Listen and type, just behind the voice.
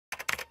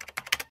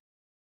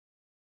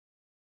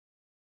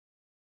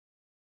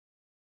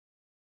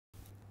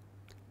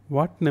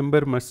What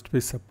number must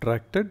be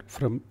subtracted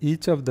from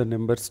each of the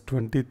numbers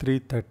 23,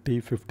 30,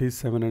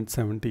 57 and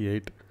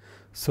 78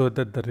 so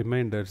that the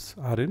remainders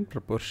are in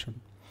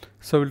proportion?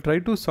 So we'll try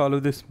to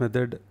solve this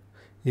method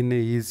in a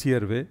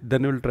easier way.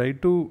 Then we'll try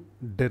to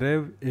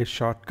derive a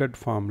shortcut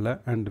formula,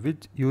 and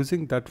which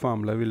using that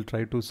formula we'll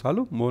try to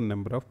solve more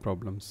number of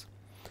problems.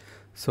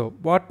 So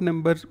what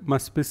number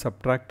must be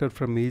subtracted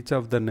from each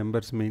of the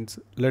numbers means,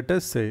 let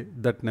us say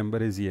that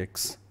number is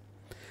x.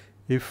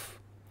 If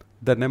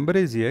the number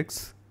is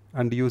x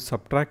and you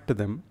subtract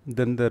them,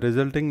 then the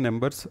resulting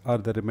numbers or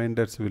the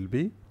remainders will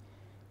be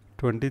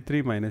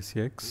 23 minus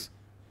x,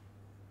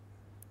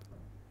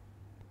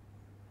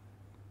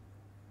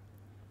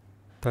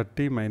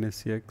 30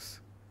 minus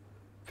x,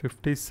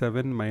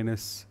 57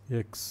 minus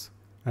x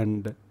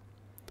and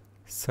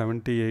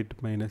 78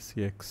 minus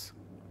x.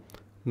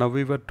 Now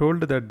we were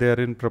told that they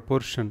are in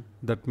proportion.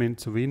 That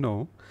means we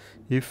know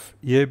if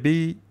A,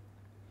 B,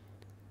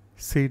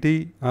 C,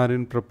 D are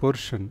in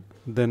proportion,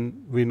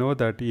 then we know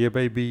that A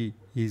by B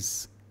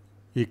is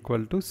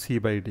equal to C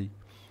by D.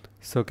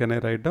 So can I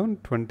write down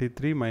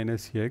 23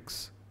 minus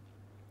x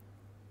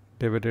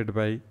divided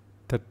by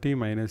 30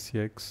 minus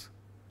x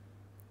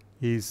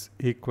is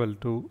equal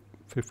to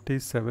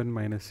 57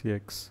 minus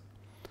x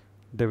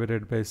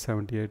divided by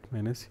 78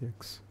 minus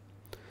x.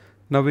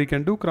 Now we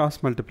can do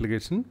cross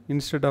multiplication.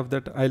 Instead of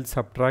that, I'll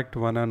subtract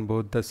 1 on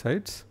both the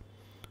sides.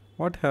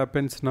 What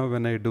happens now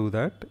when I do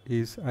that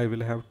is I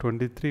will have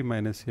 23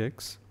 minus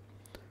x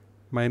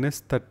minus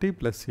 30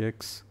 plus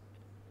x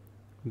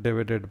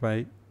divided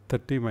by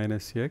 30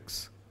 minus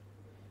x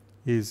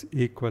is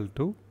equal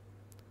to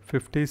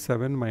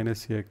 57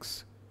 minus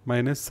x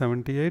minus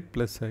 78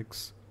 plus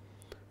x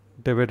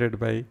divided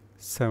by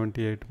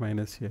 78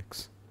 minus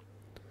x.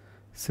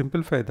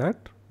 Simplify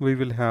that. We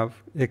will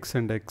have x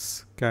and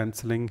x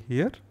cancelling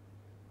here.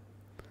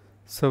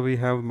 So we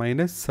have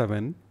minus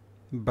 7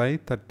 by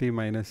 30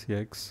 minus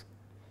x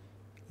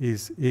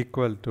is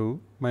equal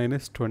to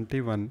minus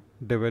 21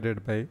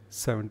 divided by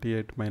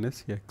 78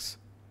 minus x.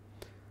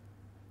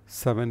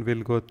 7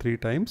 will go 3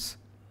 times.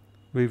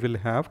 We will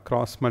have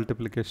cross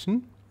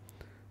multiplication.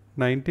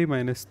 90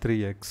 minus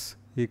 3x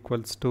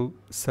equals to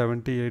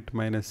 78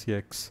 minus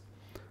x.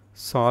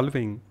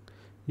 Solving,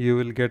 you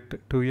will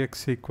get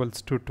 2x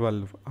equals to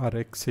 12 or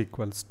x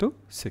equals to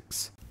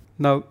 6.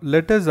 Now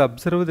let us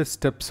observe the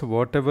steps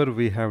whatever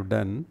we have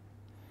done.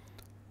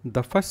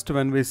 The first,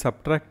 when we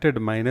subtracted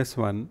minus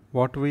 1,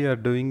 what we are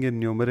doing in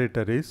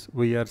numerator is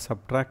we are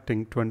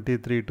subtracting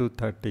 23 to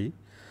 30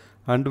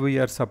 and we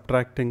are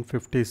subtracting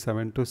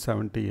 57 to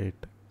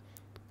 78.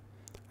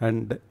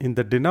 And in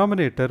the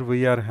denominator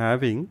we are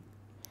having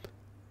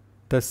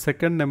the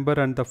second number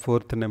and the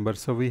fourth number.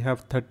 So we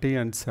have 30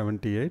 and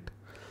 78.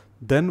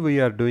 Then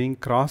we are doing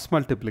cross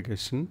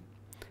multiplication.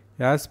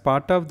 As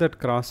part of that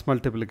cross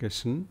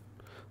multiplication,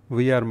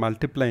 we are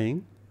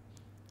multiplying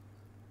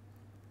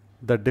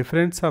the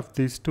difference of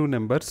these two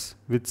numbers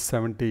with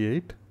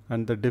 78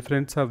 and the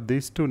difference of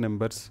these two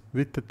numbers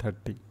with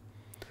 30.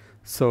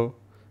 So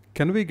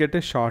can we get a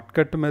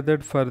shortcut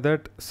method for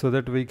that so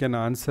that we can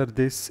answer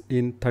this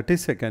in 30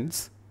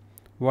 seconds?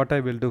 What I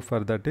will do for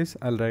that is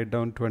I'll write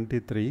down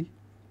 23,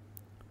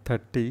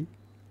 30,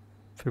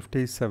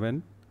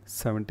 57,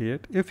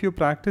 78. If you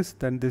practice,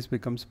 then this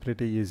becomes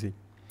pretty easy.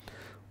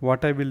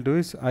 What I will do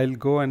is I'll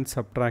go and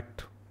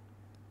subtract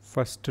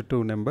first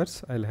two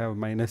numbers. I'll have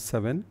minus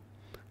 7.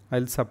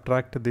 I'll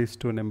subtract these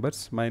two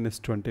numbers, minus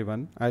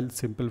 21. I'll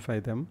simplify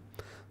them.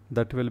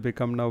 That will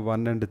become now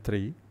 1 and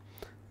 3.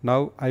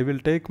 Now I will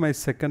take my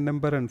second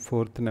number and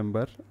fourth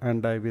number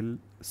and I will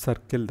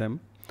circle them.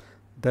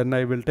 Then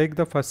I will take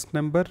the first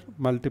number,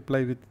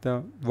 multiply with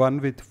the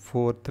 1 with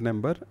fourth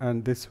number,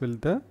 and this will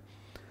the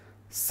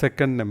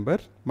second number,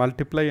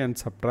 multiply and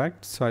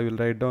subtract. So I will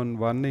write down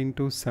 1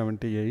 into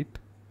 78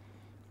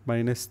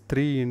 minus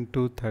 3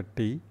 into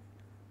 30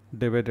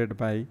 divided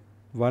by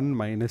 1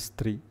 minus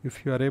 3.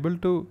 If you are able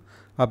to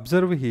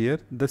observe here,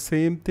 the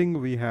same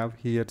thing we have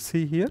here.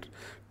 See here,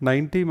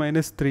 90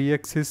 minus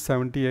 3x is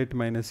 78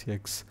 minus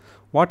x.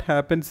 What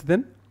happens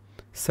then?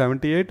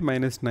 78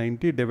 minus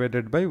 90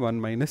 divided by 1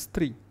 minus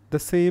 3. The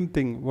same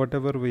thing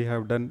whatever we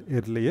have done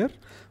earlier,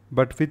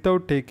 but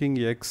without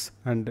taking x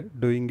and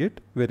doing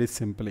it very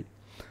simply.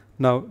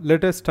 Now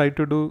let us try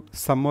to do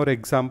some more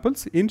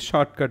examples in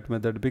shortcut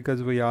method,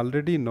 because we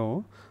already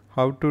know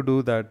how to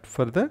do that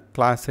for the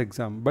class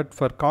exam, but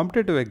for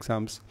competitive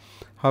exams,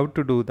 how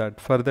to do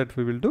that? For that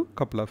we will do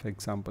couple of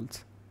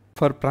examples.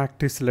 For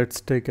practice,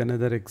 let's take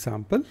another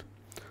example.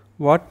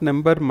 What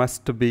number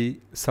must be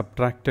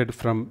subtracted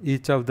from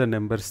each of the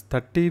numbers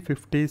 30,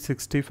 50,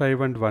 65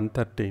 and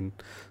 113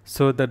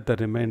 so that the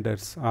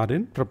remainders are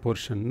in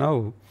proportion?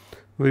 Now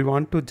we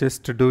want to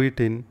just do it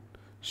in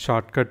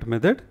shortcut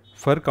method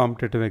for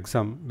competitive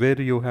exam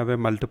where you have a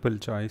multiple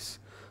choice.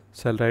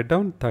 So I'll write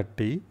down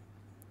 30,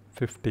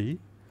 50,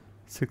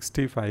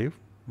 65,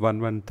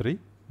 113.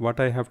 What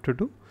I have to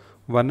do?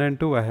 1 and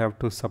 2 I have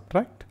to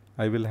subtract.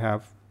 I will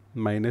have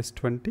minus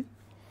 20.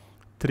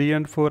 3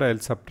 and 4 I'll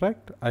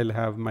subtract. I'll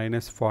have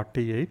minus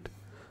 48.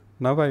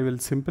 Now I will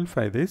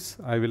simplify this.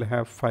 I will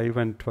have 5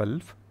 and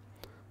 12.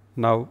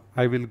 Now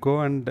I will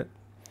go and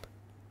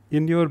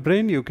in your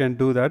brain you can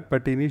do that,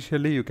 but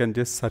initially you can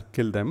just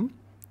circle them.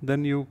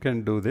 Then you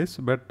can do this,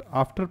 but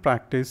after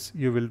practice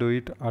you will do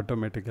it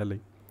automatically.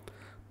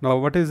 Now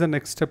what is the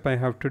next step I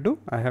have to do?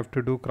 I have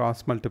to do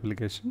cross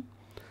multiplication.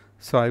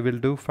 So I will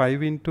do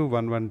 5 into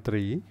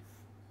 113.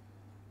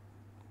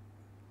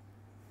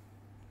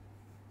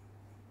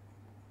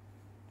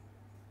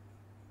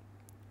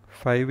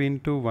 Five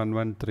into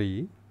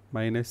 113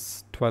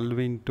 minus 12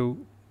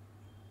 into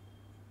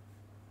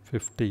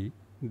 50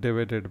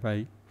 divided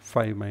by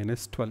 5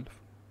 minus 12.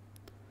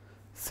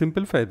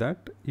 Simplify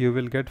that, you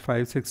will get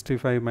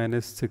 565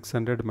 minus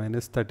 600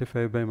 minus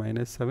 35 by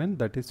minus 7,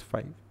 that is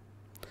 5.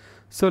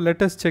 So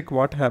let us check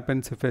what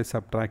happens if I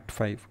subtract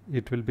 5.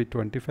 It will be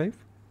 25,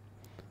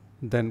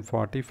 then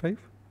 45,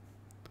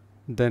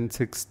 then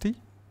 60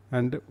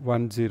 and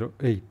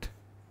 108.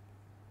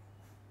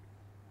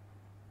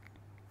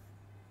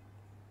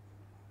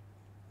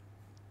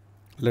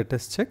 Let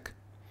us check.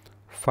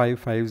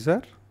 5 5s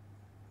are,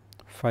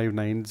 5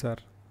 9s are.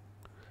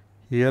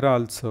 Here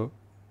also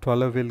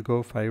 12 will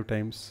go 5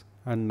 times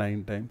and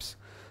 9 times.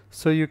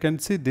 So you can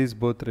see these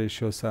both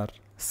ratios are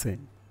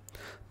same.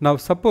 Now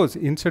suppose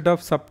instead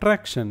of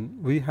subtraction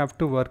we have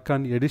to work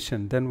on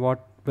addition, then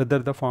whether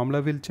the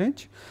formula will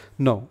change?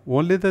 No,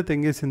 only the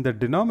thing is in the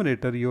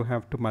denominator you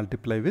have to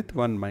multiply with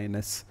 1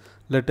 minus.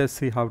 Let us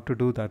see how to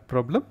do that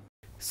problem.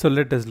 So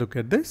let us look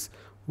at this.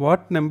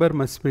 What number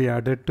must be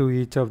added to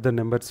each of the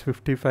numbers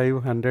 55,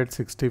 100,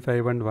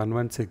 65 and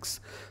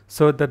 116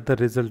 so that the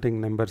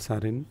resulting numbers are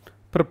in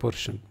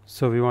proportion?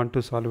 So we want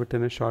to solve it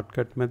in a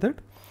shortcut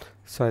method.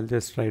 So I'll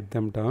just write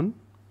them down.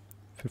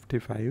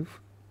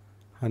 55,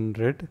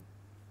 100,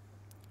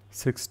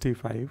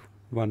 65,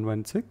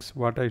 116.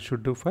 What I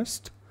should do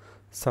first?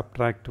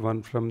 Subtract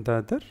 1 from the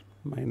other,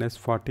 minus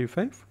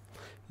 45.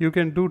 You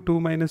can do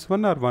 2 minus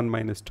 1 or 1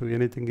 minus 2.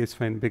 Anything is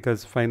fine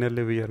because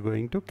finally we are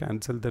going to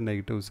cancel the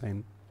negative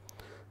sign.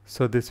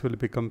 So this will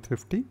become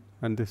 50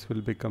 and this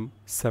will become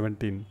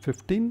 17.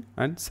 15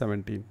 and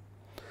 17.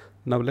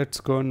 Now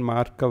let's go and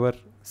mark our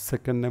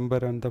second number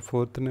and the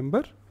fourth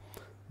number.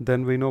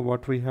 Then we know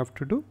what we have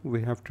to do.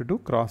 We have to do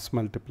cross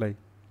multiply.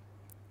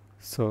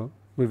 So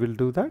we will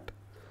do that.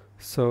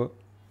 So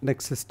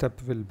next step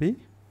will be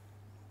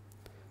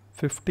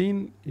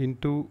 15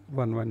 into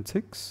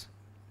 116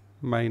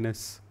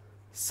 minus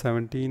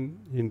 17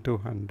 into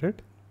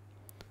 100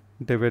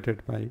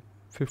 divided by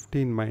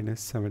 15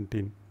 minus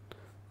 17.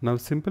 Now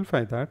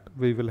simplify that,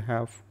 we will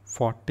have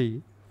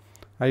 40.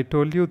 I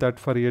told you that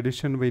for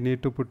addition we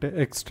need to put an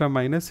extra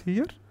minus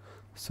here.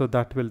 So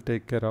that will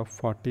take care of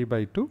 40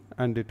 by 2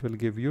 and it will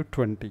give you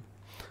 20.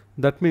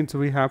 That means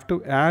we have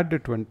to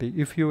add 20.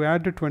 If you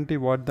add 20,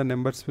 what the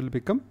numbers will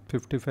become?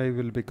 55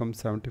 will become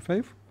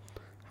 75.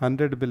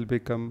 100 will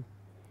become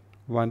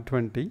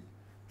 120.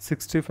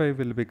 65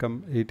 will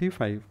become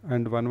 85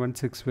 and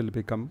 116 will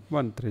become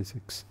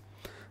 136.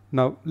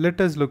 Now let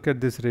us look at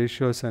these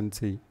ratios and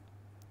see.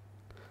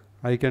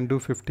 I can do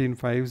 15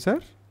 5s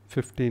are,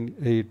 15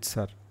 8s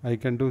are. I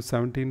can do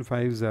 17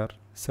 5s are,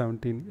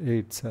 17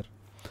 8s are.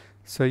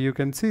 So you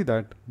can see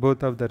that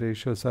both of the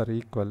ratios are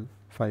equal,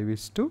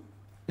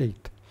 5:8.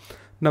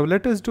 Now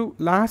let us do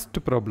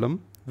last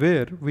problem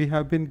where we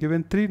have been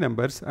given 3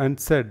 numbers and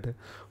said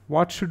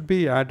what should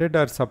be added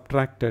or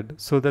subtracted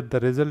so that the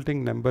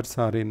resulting numbers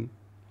are in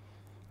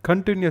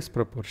continuous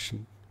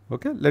proportion.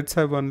 Okay, let's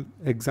have one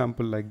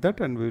example like that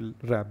and we will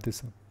wrap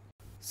this up.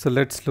 So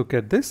let's look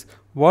at this.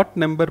 What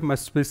number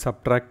must be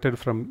subtracted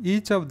from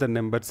each of the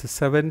numbers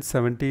 7,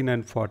 17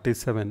 and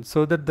 47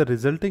 so that the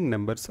resulting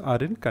numbers are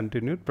in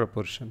continued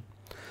proportion?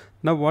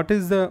 Now what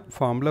is the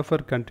formula for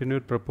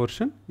continued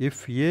proportion?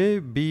 If A,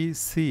 B,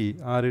 C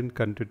are in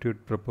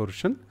continued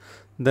proportion,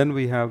 then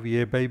we have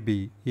A by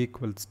B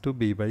equals to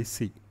B by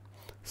C.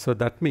 So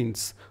that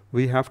means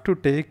we have to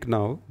take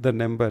now the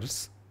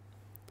numbers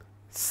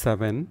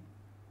 7,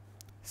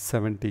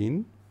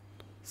 17,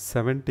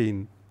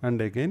 17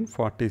 and again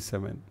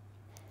 47.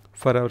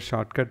 For our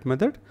shortcut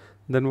method,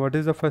 then what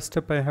is the first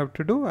step I have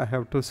to do? I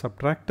have to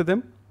subtract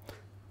them.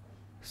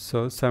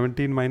 So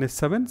 17 minus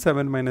 7,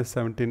 7 minus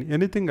 17,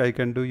 anything I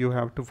can do, you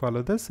have to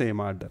follow the same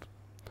order.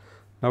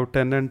 Now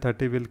 10 and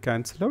 30 will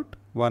cancel out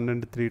 1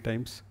 and 3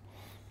 times.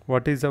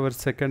 What is our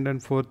second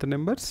and fourth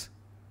numbers?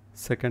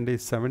 Second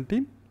is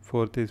 17,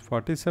 fourth is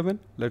 47.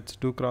 Let's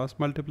do cross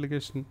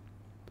multiplication.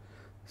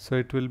 So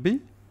it will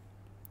be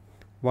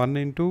 1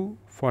 into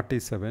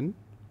 47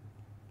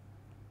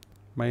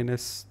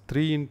 minus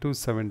 3 into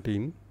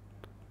 17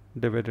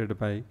 divided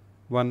by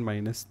 1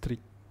 minus 3.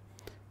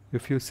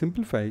 If you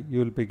simplify, you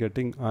will be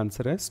getting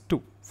answer as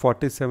 2.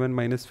 47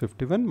 minus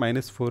 51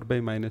 minus 4 by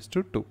minus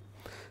 2, 2.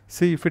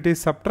 See, if it is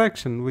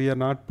subtraction, we are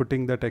not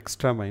putting that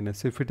extra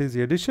minus. If it is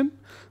addition,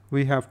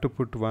 we have to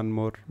put one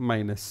more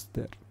minus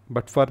there.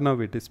 But for now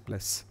it is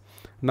plus.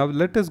 Now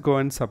let us go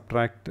and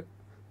subtract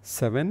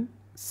 7,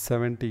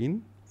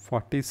 17,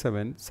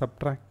 47,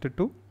 subtract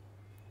 2.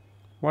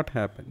 What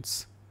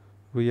happens?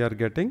 We are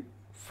getting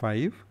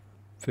 5,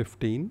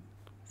 15,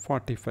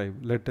 45.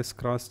 Let us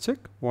cross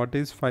check. What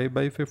is 5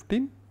 by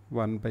 15?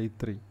 1 by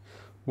 3.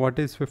 What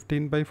is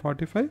 15 by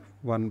 45?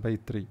 1 by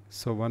 3.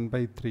 So 1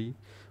 by 3,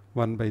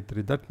 1 by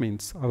 3. That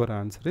means our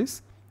answer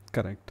is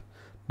correct.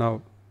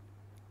 Now,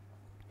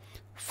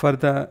 for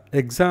the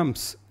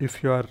exams,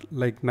 if you are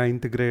like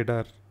 9th grade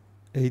or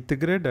 8th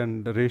grade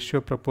and ratio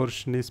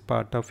proportion is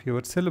part of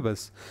your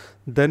syllabus,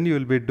 then you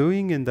will be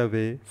doing in the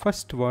way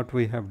first what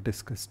we have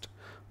discussed.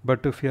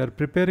 But if you are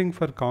preparing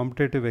for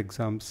competitive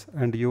exams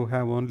and you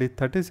have only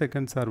 30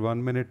 seconds or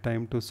 1 minute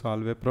time to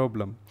solve a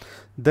problem,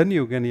 then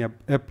you can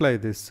apply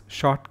this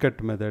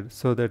shortcut method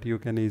so that you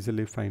can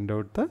easily find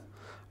out the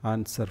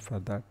answer for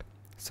that.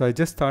 So I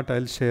just thought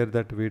I'll share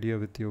that video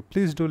with you.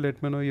 Please do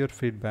let me know your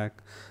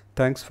feedback.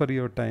 Thanks for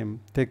your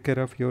time. Take care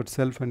of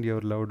yourself and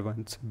your loved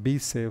ones. Be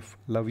safe.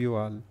 Love you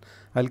all.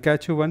 I'll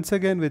catch you once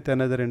again with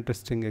another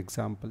interesting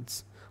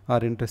examples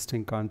or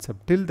interesting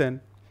concept. Till then,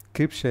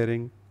 keep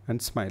sharing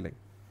and smiling.